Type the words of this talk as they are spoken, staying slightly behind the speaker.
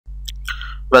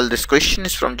Well, this question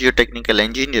is from Geotechnical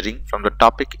Engineering from the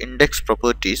topic Index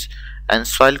Properties and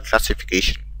Soil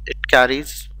Classification. It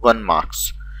carries 1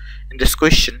 marks. In this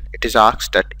question, it is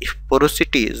asked that if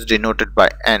porosity is denoted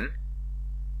by N,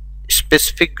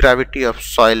 specific gravity of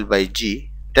soil by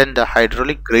G, then the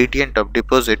hydraulic gradient of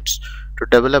deposits to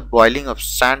develop boiling of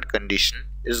sand condition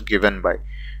is given by.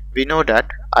 We know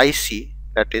that IC,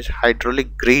 that is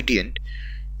hydraulic gradient,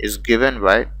 is given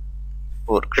by,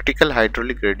 for critical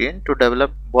hydraulic gradient to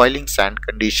develop boiling sand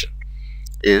condition,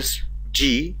 is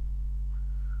G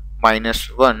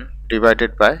minus 1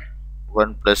 divided by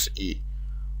 1 plus E.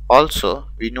 Also,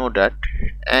 we know that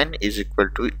N is equal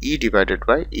to E divided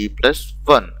by E plus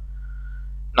 1.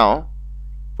 Now,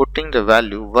 putting the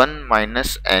value 1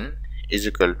 minus N is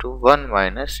equal to 1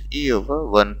 minus E over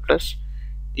 1 plus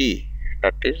E,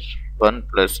 that is 1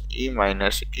 plus E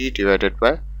minus E divided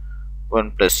by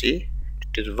 1 plus E,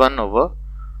 it is 1 over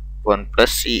 1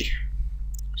 plus E.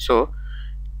 So,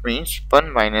 it means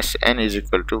 1 minus N is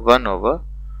equal to 1 over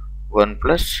 1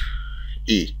 plus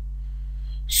E.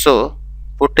 So,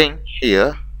 putting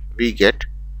here we get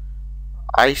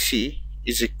IC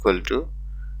is equal to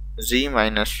Z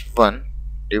minus 1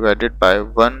 divided by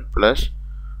 1 plus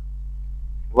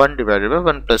 1 divided by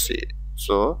 1 plus E.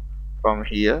 So, from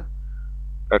here,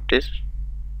 that is,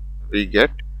 we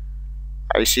get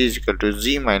IC is equal to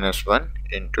Z minus 1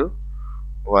 into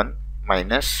 1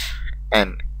 minus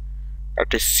N.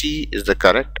 That is, C is the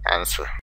correct answer.